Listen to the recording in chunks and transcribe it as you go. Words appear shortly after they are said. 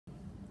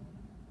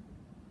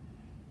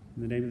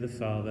In the name of the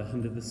Father,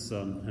 and of the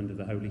Son, and of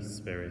the Holy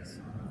Spirit.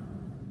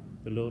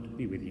 The Lord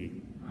be with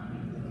you.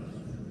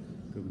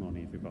 Good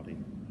morning, everybody.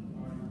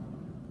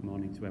 Good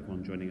morning to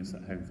everyone joining us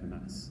at home for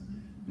Mass.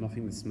 I'm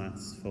offering this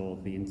Mass for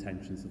the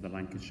intentions of the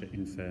Lancashire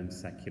Infirm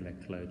Secular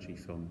Clergy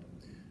Fund.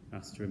 I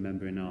ask to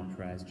remember in our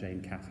prayers Jane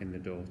Caffin, the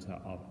daughter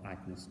of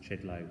Agnes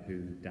Chidlow,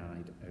 who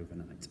died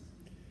overnight.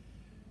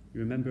 You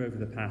remember over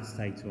the past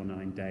 8 or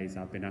 9 days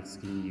I've been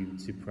asking you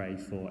to pray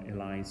for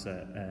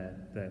Eliza,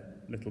 the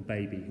little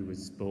baby who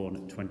was born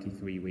at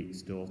 23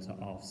 weeks, daughter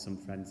of some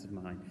friends of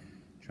mine.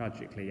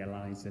 Tragically,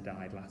 Eliza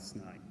died last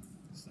night,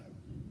 so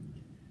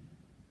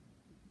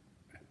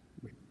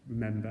we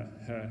remember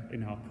her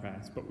in our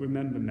prayers, but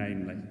remember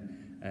mainly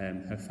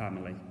her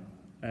family.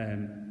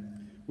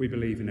 We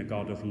believe in a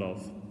God of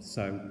love,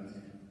 so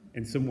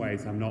in some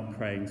ways I'm not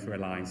praying for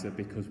Eliza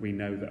because we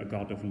know that a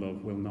God of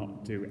love will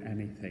not do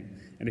anything.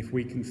 And if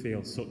we can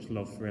feel such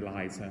love for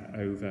Eliza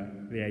over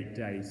the 8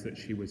 days that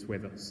she was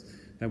with us,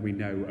 then we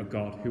know a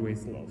God who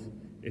is love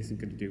isn't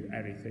going to do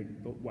anything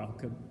but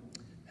welcome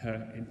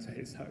her into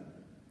his home.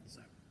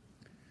 So,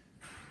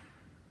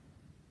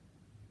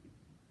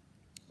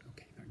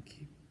 okay,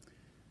 thank you.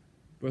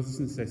 Brothers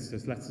and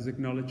sisters, let us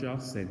acknowledge our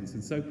sins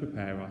and so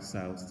prepare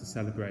ourselves to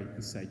celebrate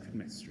the sacred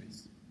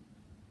mysteries.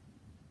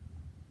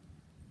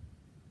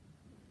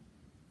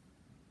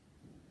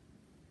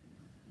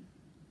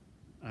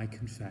 I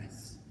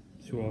confess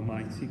to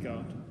Almighty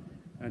God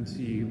and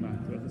to you, my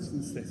brothers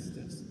and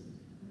sisters,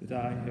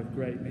 that I have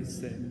greatly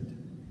sinned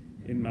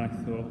in my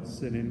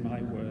thoughts and in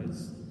my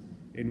words,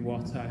 in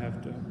what I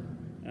have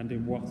done and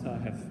in what I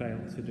have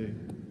failed to do,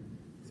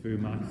 through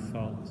my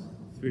fault,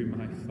 through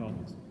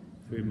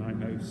my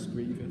most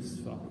grievous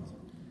fault.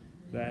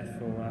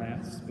 Therefore I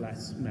ask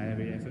Blessed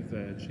Mary, ever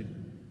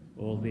Virgin,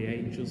 all the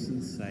angels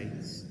and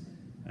saints,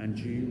 and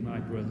you, my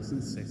brothers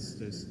and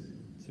sisters,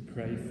 to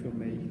pray for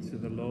me to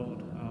the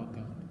Lord our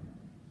God.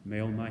 May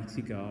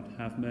Almighty God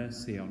have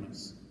mercy on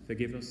us,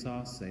 forgive us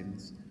our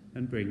sins,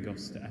 and bring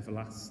us to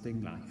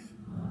everlasting life.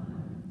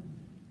 Amen.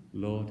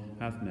 Lord,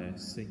 have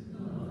mercy.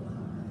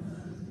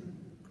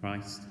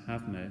 Christ,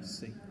 have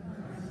mercy.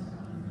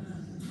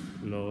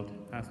 Lord,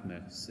 have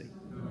mercy.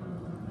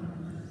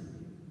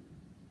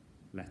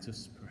 Let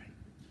us pray.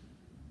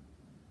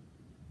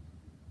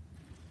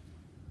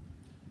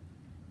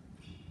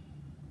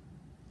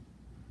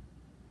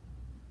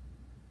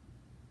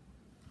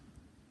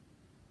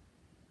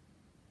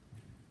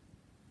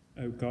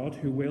 O God,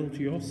 who willed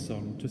your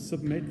Son to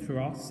submit for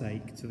our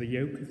sake to the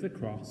yoke of the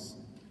cross,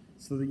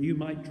 so that you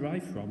might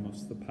drive from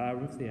us the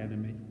power of the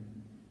enemy,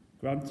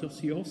 grant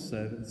us, your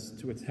servants,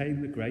 to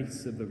attain the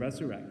grace of the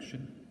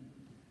resurrection,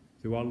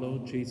 through our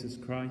Lord Jesus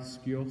Christ,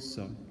 your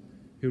Son,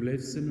 who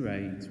lives and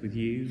reigns with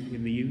you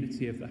in the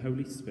unity of the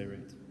Holy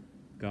Spirit,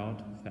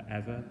 God, for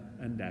ever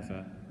and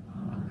ever.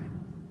 Amen.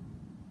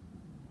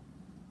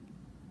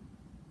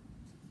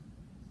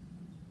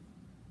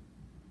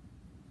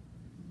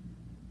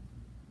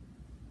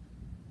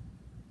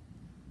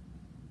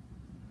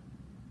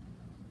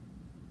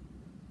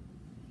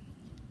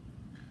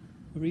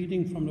 A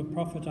reading from the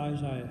prophet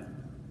Isaiah.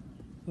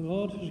 The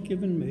Lord has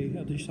given me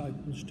a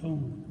disciple's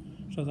tongue,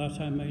 so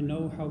that I may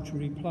know how to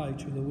reply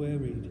to the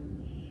wearied.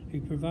 He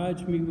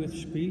provides me with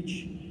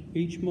speech.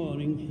 Each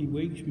morning he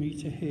wakes me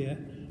to hear,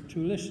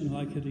 to listen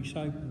like a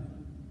disciple.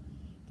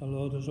 The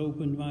Lord has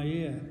opened my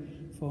ear.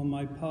 For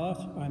my part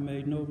I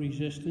made no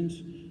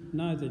resistance,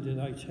 neither did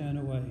I turn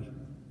away.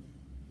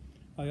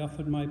 I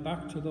offered my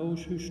back to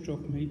those who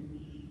struck me,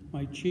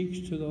 my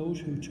cheeks to those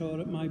who tore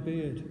at my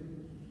beard.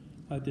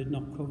 I did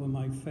not cover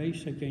my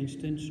face against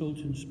insult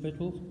and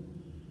spittle.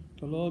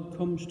 The Lord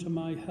comes to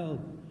my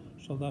help,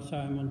 so that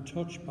I am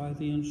untouched by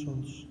the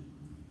insults.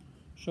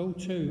 So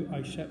too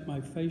I set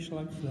my face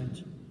like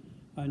flint.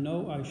 I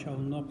know I shall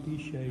not be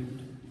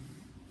shamed.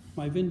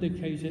 My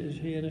vindicator is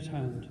here at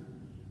hand.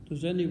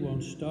 Does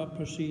anyone start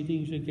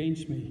proceedings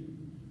against me?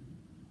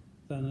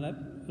 Then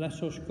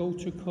let us go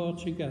to court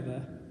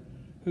together.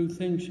 Who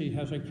thinks he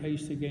has a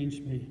case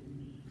against me?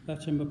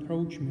 Let him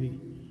approach me.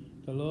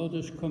 The Lord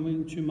is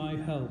coming to my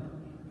help.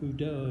 Who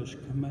dares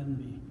commend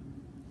me?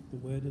 The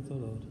word of the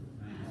Lord.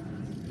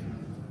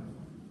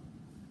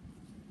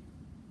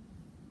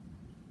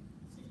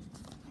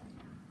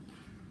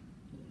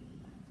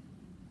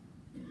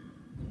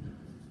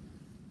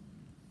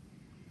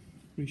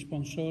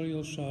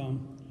 Responsorial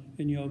Psalm.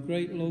 In your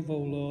great love, O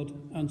Lord,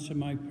 answer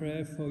my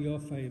prayer for your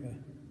favour.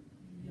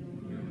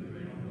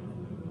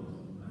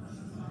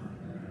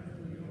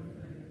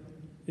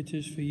 It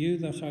is for you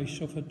that I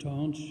suffer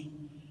taunts,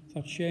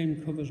 that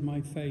shame covers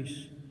my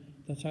face,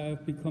 that I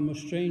have become a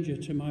stranger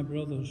to my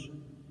brothers,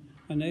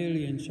 an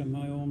alien to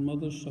my own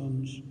mother's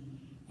sons.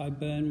 I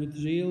burn with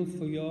zeal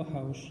for your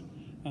house,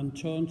 and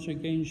taunts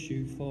against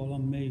you fall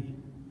on me.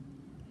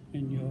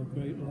 In your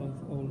great love,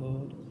 O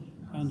Lord,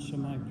 answer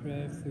my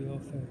prayer for your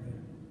favour.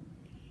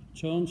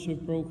 Taunts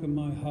have broken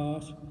my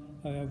heart.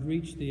 I have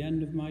reached the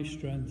end of my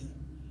strength.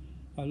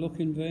 I look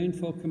in vain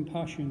for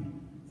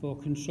compassion, for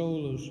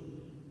consolers.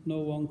 No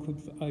one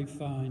could I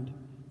find.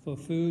 For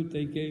food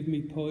they gave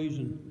me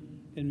poison,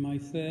 In my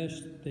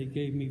thirst they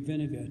gave me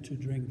vinegar to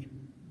drink.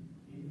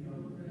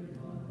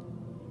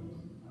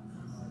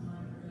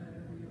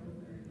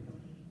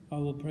 I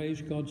will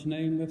praise God's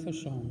name with a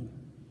song.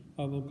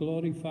 I will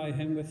glorify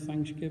him with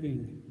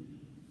thanksgiving.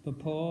 The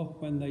poor,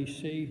 when they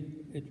see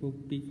it, will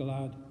be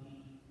glad,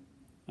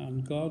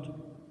 and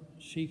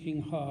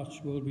God-seeking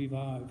hearts will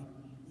revive.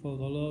 For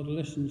the Lord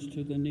listens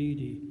to the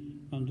needy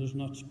and does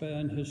not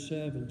spurn his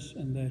servants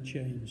in their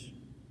chains.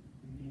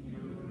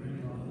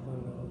 O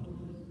Lord,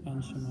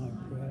 answer my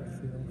prayer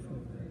for your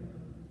favour.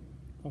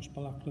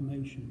 Gospel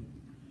acclamation.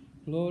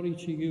 Glory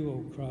to you,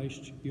 O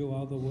Christ, you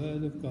are the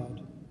word of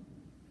God.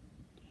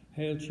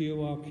 Hail to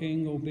you, our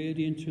King,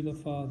 obedient to the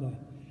Father.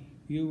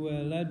 You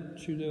were led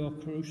to your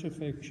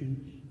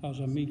crucifixion as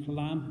a meek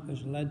lamb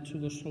is led to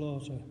the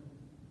slaughter.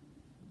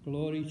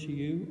 Glory to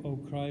you, O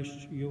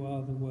Christ, you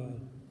are the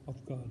word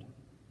of God.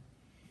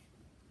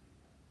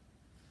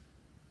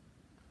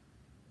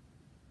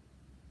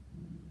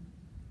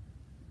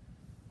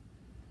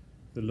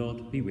 The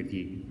Lord be with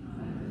you.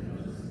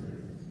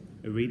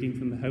 A reading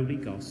from the Holy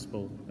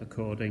Gospel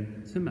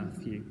according to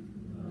Matthew.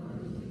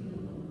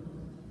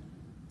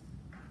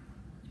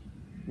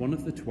 One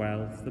of the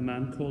 12, the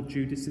man called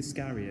Judas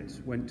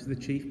Iscariot, went to the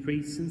chief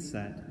priests and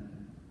said,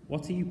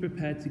 "What are you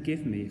prepared to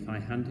give me if I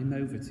hand him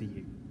over to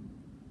you?"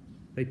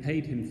 They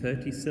paid him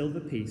 30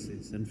 silver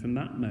pieces, and from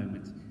that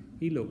moment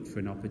he looked for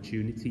an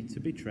opportunity to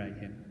betray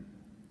him.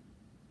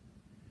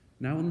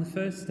 Now on the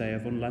first day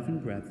of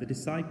unleavened bread, the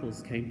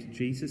disciples came to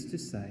Jesus to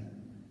say,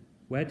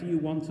 "Where do you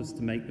want us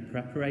to make the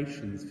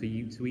preparations for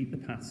you to eat the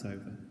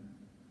Passover?"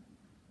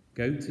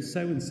 "Go to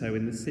so-and-so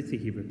in the city,"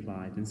 he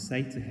replied, "and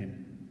say to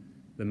him,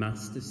 'The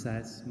Master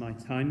says, my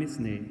time is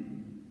near.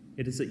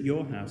 It is at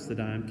your house that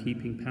I am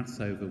keeping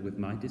Passover with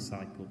my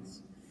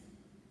disciples.'"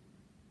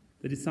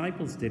 The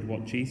disciples did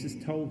what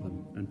Jesus told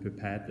them and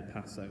prepared the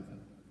Passover.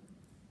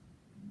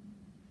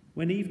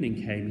 When evening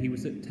came, he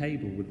was at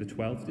table with the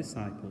 12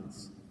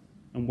 disciples,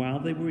 and while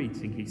they were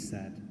eating, he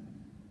said,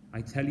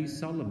 "I tell you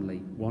solemnly,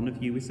 one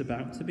of you is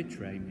about to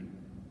betray me."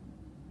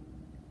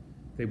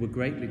 They were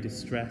greatly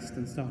distressed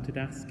and started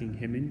asking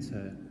him in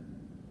turn,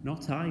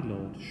 "Not I,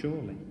 Lord,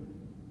 surely?"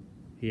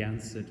 He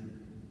answered,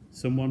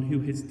 "Someone who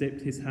has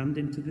dipped his hand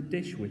into the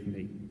dish with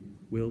me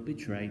will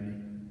betray me.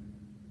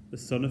 The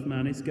Son of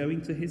Man is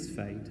going to his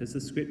fate, as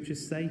the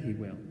Scriptures say he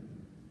will.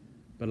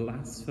 But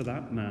alas for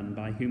that man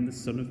by whom the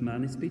Son of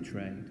Man is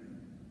betrayed.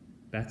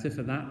 Better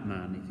for that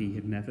man if he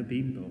had never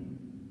been born."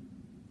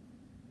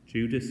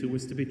 Judas, who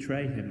was to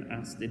betray him,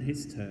 asked in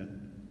his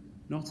turn,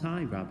 "Not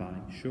I,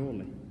 Rabbi,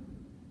 surely?"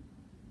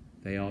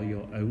 "They are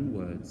your own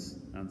words,"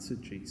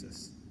 answered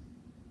Jesus.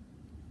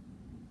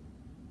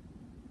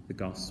 The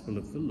Gospel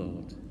of the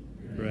Lord.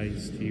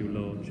 Praise to you,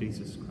 Lord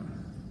Jesus Christ.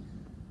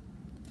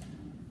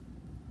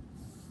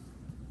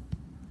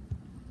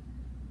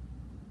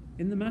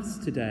 In the Mass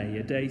today,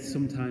 a day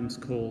sometimes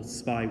called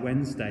Spy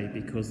Wednesday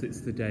because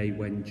it's the day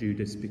when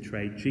Judas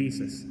betrayed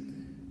Jesus,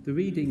 the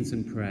readings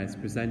and prayers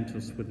present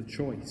us with a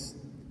choice.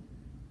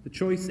 The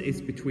choice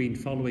is between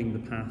following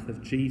the path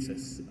of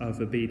Jesus,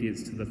 of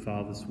obedience to the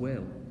Father's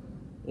will,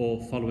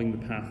 or following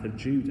the path of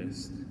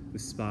Judas, the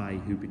spy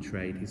who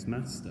betrayed his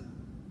master.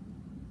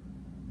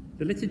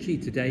 The liturgy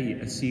today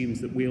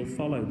assumes that we'll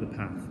follow the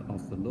path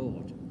of the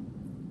Lord.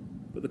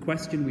 But the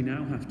question we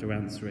now have to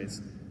answer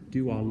is,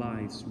 do our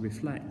lives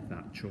reflect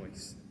that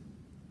choice?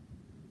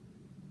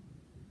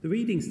 The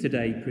readings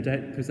today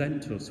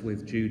present us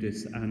with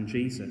Judas and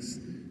Jesus,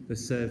 the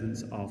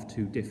servants of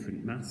two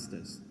different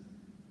masters.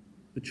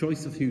 The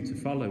choice of who to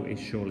follow is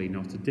surely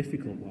not a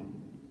difficult one.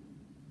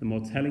 The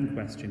more telling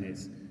question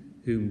is,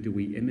 whom do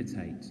we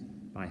imitate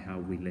by how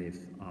we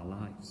live our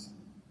lives?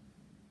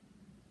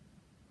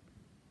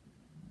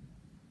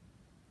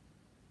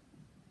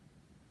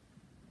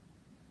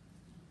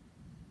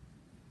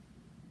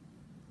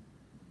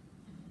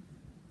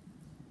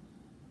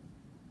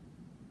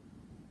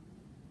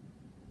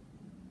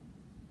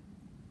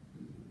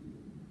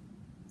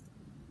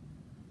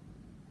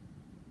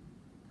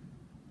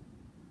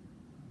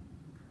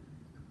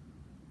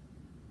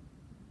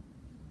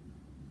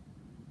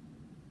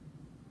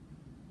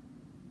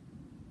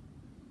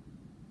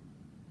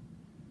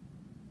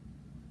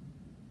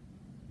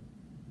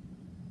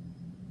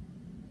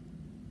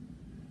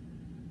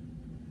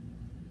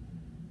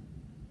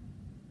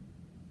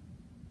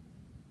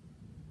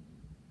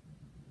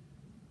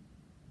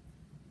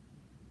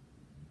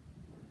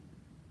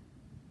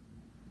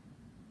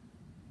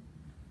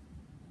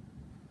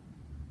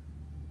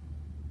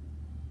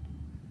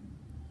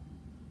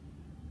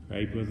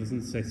 Pray, brothers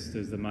and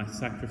sisters, that my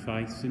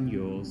sacrifice and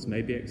yours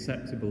may be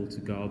acceptable to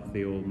God,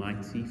 the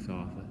Almighty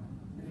Father.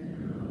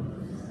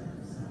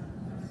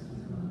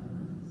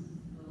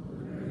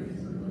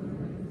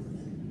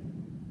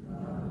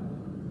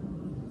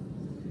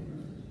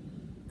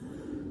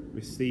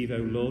 Receive, O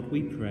Lord,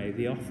 we pray,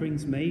 the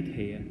offerings made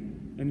here,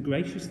 and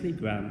graciously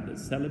grant that,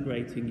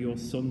 celebrating your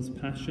Son's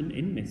passion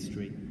in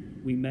mystery,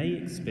 we may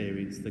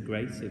experience the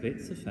grace of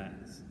its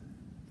effects.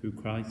 Through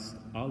Christ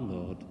our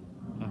Lord.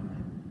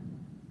 Amen.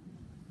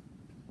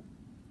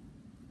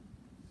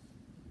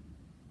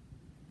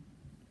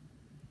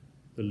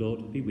 The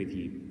Lord be with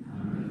you.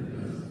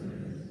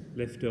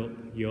 Lift up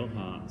your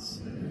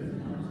hearts.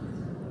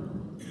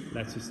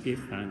 Let us give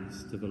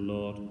thanks to the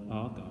Lord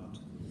our God.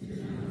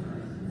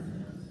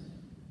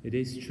 It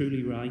is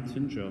truly right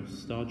and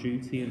just, our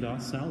duty and our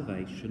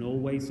salvation,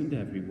 always and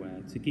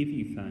everywhere, to give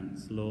you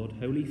thanks, Lord,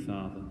 Holy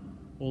Father,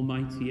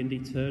 Almighty and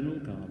eternal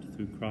God,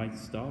 through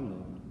Christ our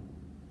Lord.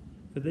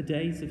 For the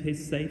days of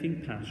his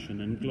saving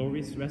passion and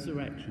glorious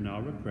resurrection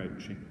are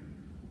approaching,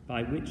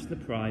 by which the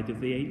pride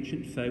of the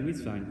ancient foe is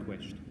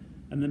vanquished,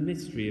 and the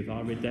mystery of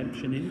our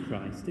redemption in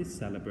Christ is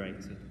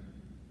celebrated.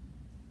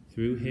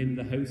 Through him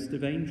the host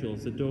of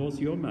angels adores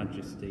your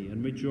majesty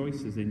and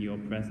rejoices in your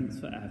presence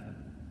forever.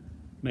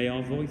 May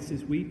our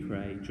voices, we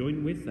pray,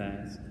 join with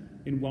theirs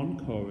in one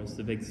chorus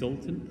of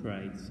exultant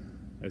praise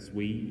as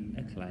we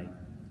acclaim.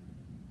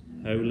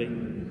 Holy,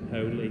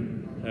 holy,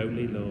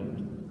 holy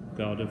Lord,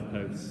 God of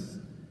hosts,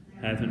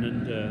 heaven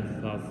and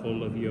earth are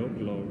full of your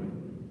glory.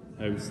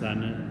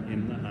 Hosanna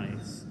in the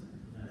highest.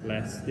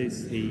 Blessed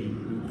is he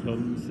who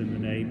comes in the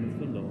name of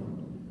the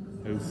Lord.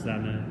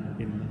 Hosanna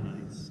in the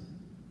highest.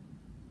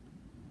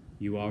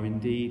 You are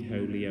indeed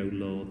holy, O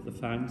Lord, the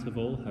fount of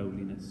all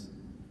holiness.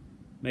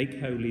 Make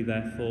holy,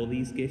 therefore,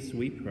 these gifts,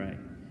 we pray,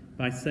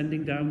 by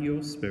sending down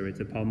your Spirit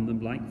upon them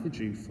like the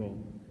dewfall,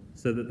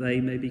 so that they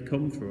may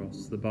become for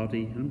us the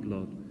body and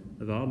blood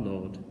of our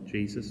Lord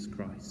Jesus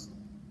Christ.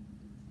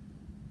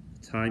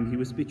 The time he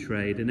was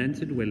betrayed and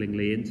entered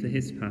willingly into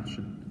his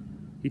passion,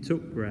 he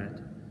took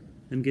bread,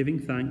 and giving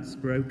thanks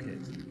broke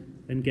it,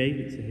 and gave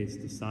it to his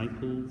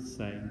disciples,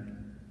 saying,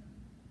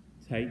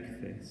 "Take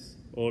this,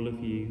 all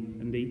of you,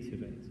 and eat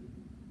of it,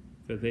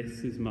 for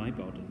this is my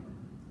body,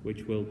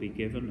 which will be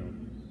given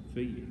up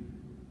for you."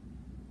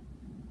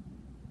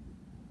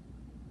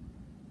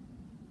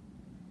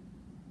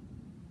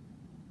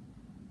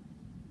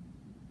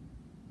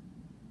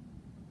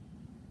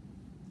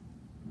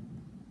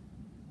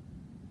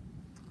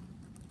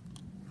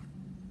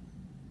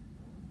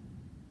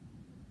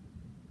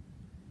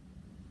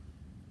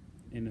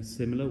 In a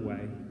similar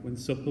way, when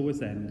supper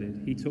was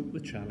ended, he took the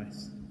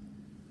chalice,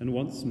 and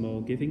once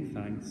more giving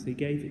thanks, he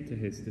gave it to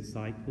his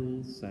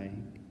disciples,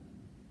 saying,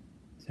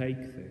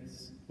 "Take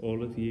this,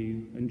 all of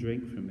you, and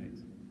drink from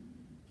it,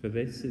 for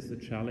this is the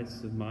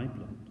chalice of my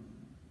blood,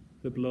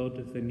 the blood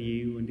of the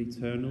new and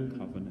eternal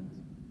covenant,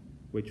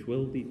 which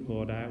will be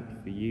poured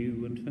out for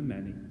you and for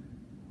many,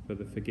 for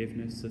the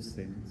forgiveness of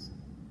sins.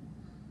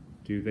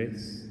 Do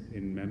this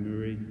in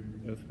memory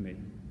of me."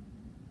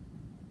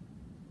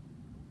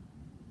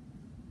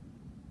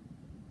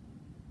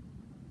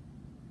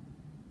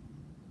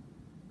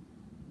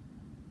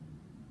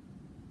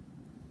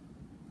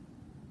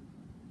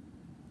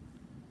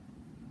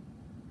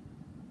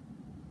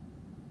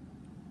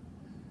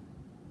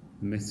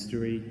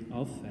 Mystery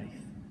of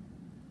faith.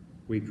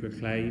 We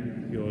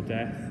proclaim your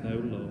death, O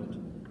Lord,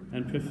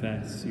 and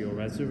profess your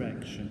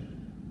resurrection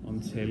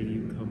until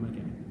you come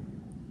again.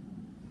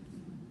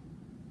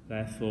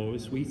 Therefore,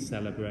 as we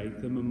celebrate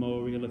the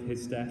memorial of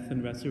his death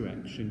and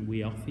resurrection,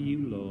 we offer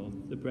you,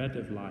 Lord, the bread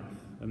of life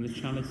and the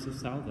chalice of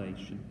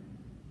salvation,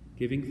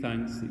 giving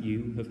thanks that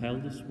you have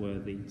held us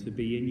worthy to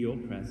be in your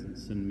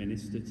presence and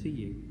minister to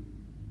you.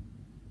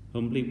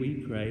 Humbly we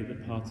pray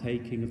that,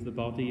 partaking of the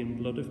body and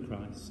blood of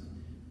Christ,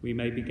 we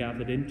may be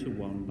gathered into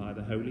one by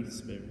the Holy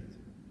Spirit.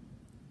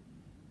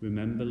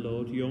 Remember,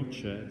 Lord, your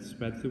church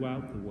spread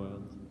throughout the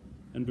world,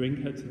 and bring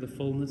her to the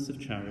fullness of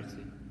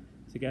charity,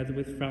 together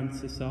with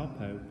Francis our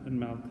Pope and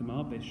Malcolm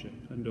our Bishop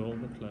and all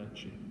the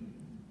clergy.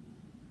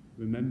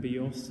 Remember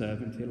your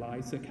servant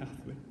Eliza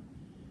Catherine,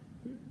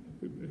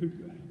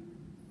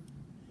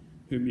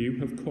 whom you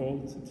have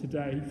called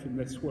today from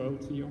this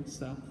world to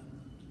yourself.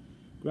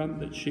 Grant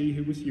that she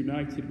who was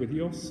united with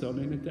your Son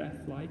in a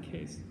death like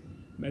his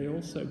may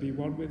also be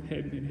one with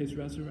him in his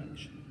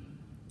resurrection.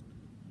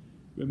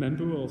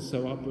 Remember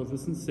also our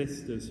brothers and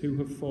sisters who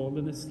have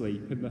fallen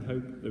asleep in the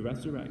hope of the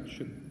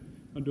resurrection,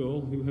 and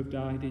all who have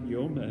died in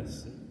your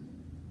mercy.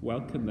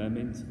 Welcome them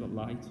into the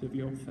light of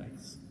your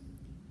face.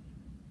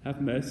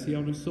 Have mercy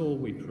on us all,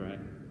 we pray,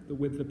 that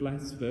with the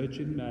blessed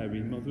Virgin Mary,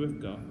 Mother of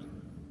God,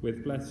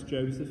 with blessed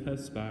Joseph her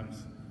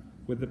spouse,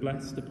 with the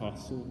blessed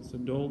apostles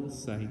and all the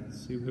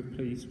saints who have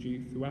pleased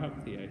you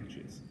throughout the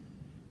ages,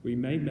 we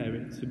may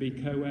merit to be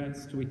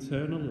co-heirs to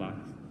eternal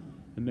life,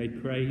 and may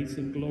praise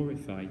and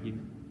glorify you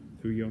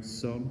through your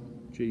Son,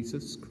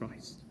 Jesus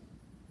Christ.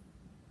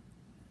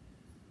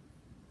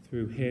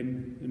 Through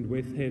him, and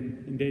with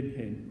him, and in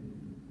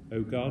him,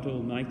 O God,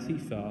 Almighty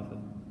Father,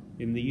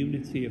 in the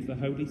unity of the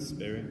Holy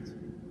Spirit,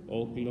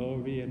 all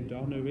glory and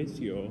honour is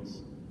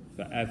yours,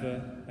 for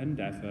ever and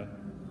ever.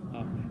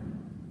 Amen.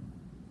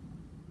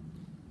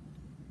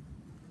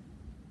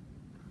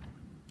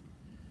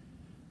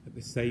 At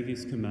the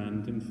Saviour's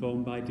command,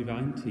 informed by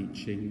divine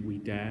teaching, we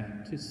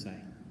dare to say,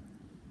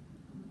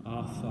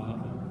 Our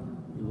Father,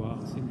 who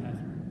art in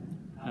heaven,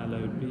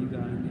 hallowed be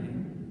thy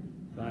name.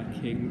 Thy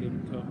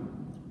kingdom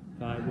come,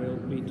 thy will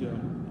be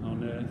done,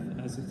 on earth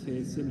as it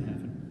is in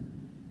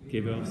heaven.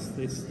 Give us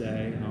this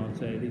day our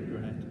daily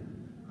bread,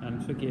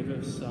 and forgive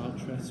us our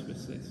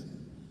trespasses,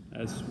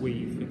 as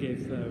we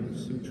forgive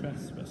those who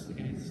trespass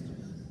against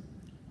us.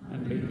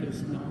 And lead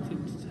us not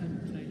into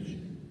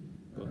temptation,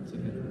 but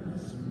deliver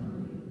us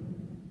from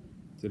evil.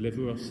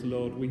 Deliver us,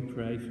 Lord, we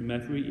pray, from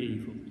every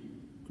evil.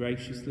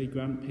 Graciously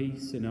grant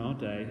peace in our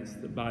days,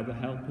 that by the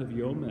help of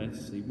your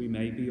mercy we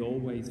may be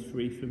always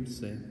free from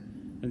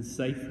sin and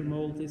safe from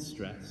all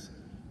distress,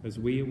 as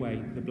we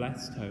await the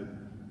blessed hope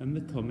and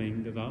the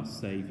coming of our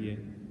Saviour,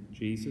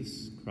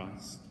 Jesus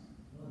Christ.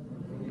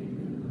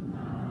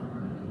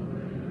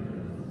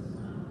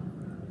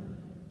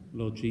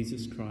 Lord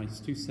Jesus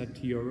Christ, who said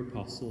to your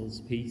apostles,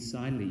 "Peace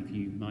I leave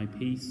you, my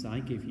peace I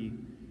give you,"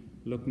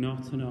 look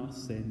not on our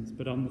sins,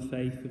 but on the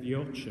faith of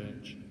your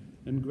Church,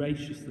 and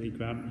graciously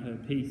grant her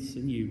peace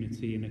and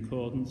unity in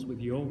accordance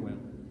with your will,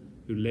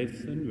 who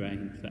live and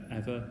reign for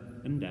ever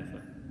and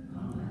ever.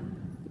 Amen.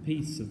 The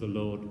peace of the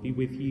Lord be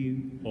with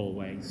you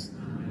always.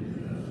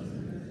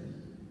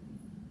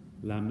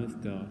 Lamb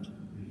of God,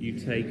 you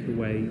take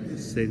away the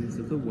sins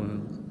of the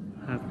world,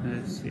 have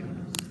mercy on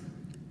us.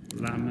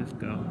 Lamb of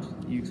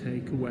God, you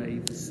take away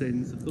the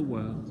sins of the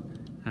world,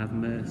 have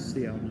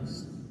mercy on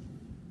us.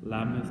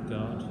 Lamb of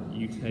God,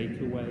 you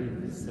take away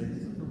the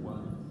sins of the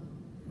world,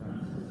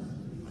 grant us.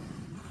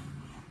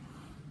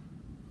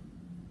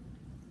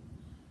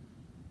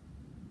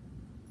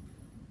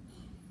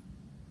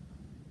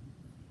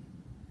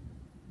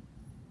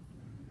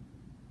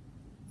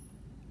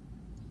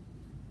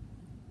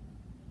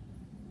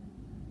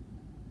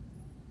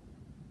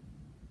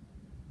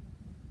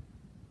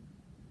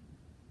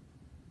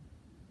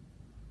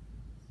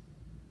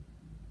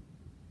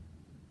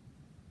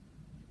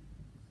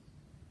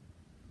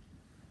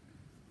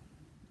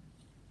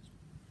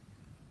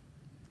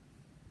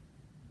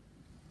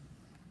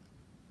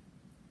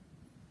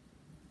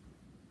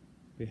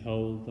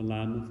 Behold the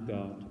Lamb of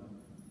God.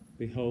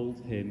 Behold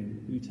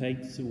him who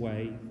takes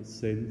away the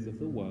sins of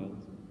the world.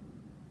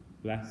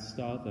 Blessed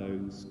are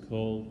those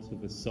called to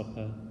the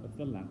supper of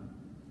the Lamb.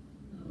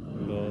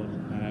 Lord,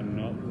 I am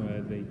not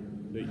worthy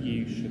that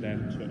you should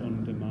enter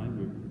under my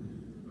roof,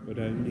 but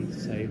only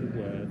say the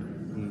word,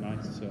 and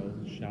my soul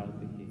shall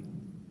be healed.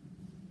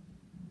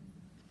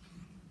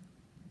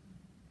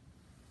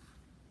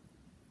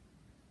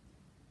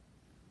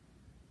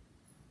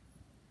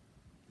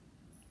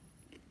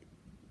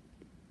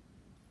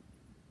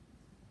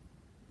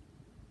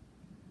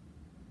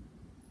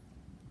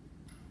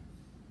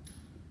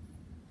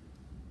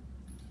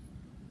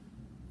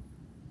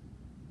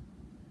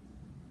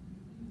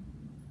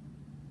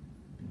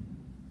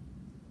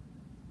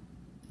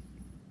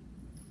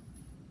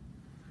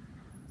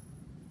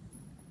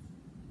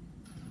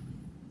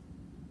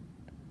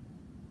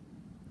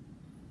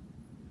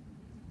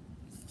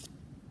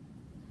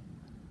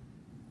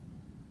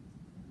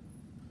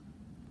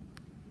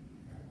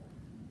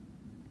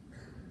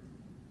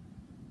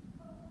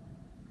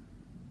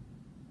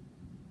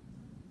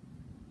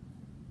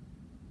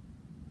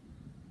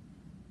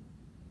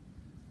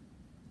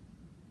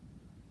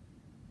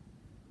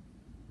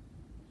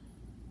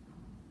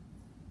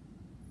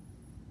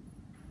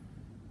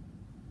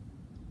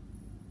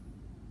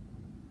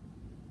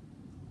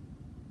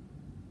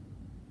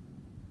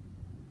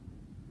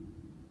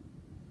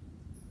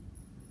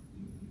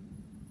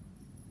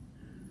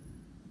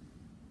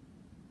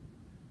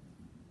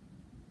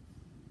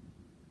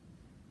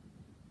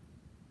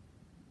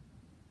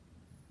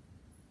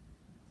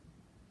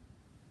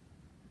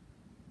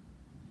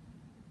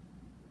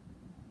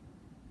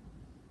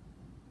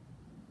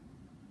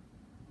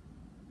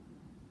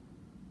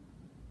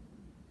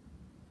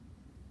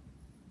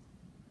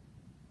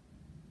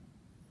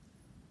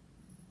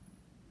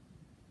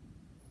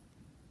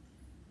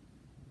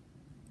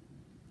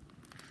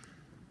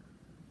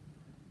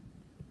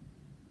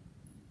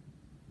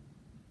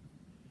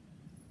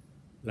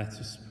 Let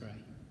us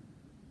pray.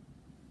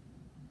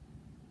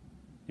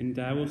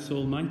 Endow us,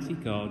 Almighty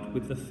God,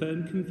 with the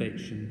firm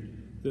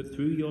conviction that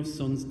through your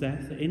Son's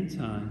death in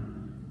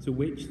time, to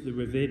which the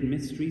revered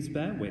mysteries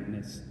bear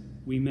witness,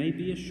 we may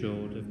be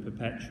assured of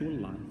perpetual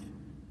life.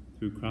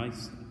 Through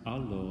Christ our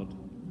Lord.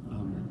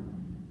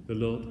 Amen. The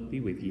Lord be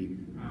with you.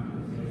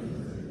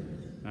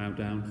 Bow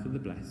down for the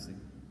blessing.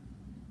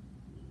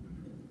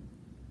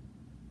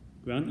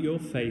 Grant your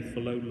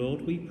faithful, O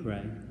Lord, we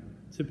pray,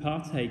 to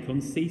partake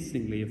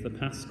unceasingly of the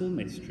paschal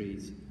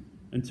mysteries,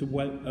 and to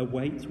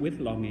await with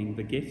longing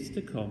the gifts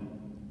to come,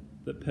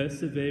 that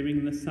persevering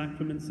in the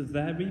sacraments of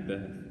their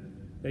rebirth,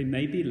 they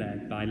may be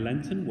led by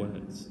Lenten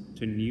words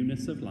to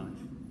newness of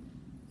life.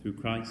 Through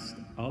Christ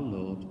our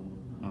Lord.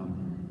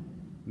 Amen.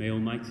 May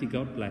Almighty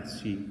God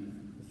bless you,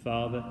 the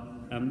Father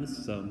and the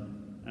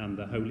Son and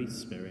the Holy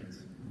Spirit.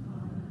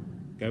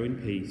 Amen. Go in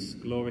peace,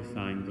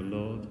 glorifying the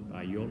Lord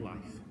by your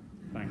life.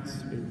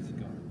 Thanks be to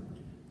God.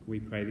 We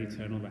pray the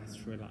eternal rest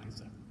for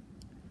Eliza.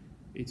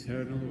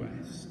 Eternal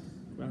rest,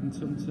 grant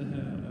unto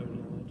her, O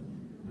Lord,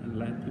 and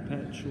let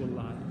perpetual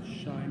light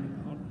shine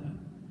upon her.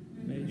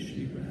 May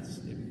she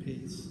rest in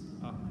peace.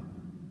 Amen.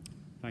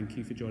 Thank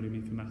you for joining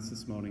me for Mass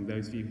this morning,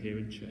 those of you here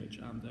in church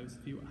and those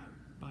of you at home.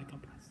 Bye,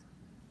 God bless.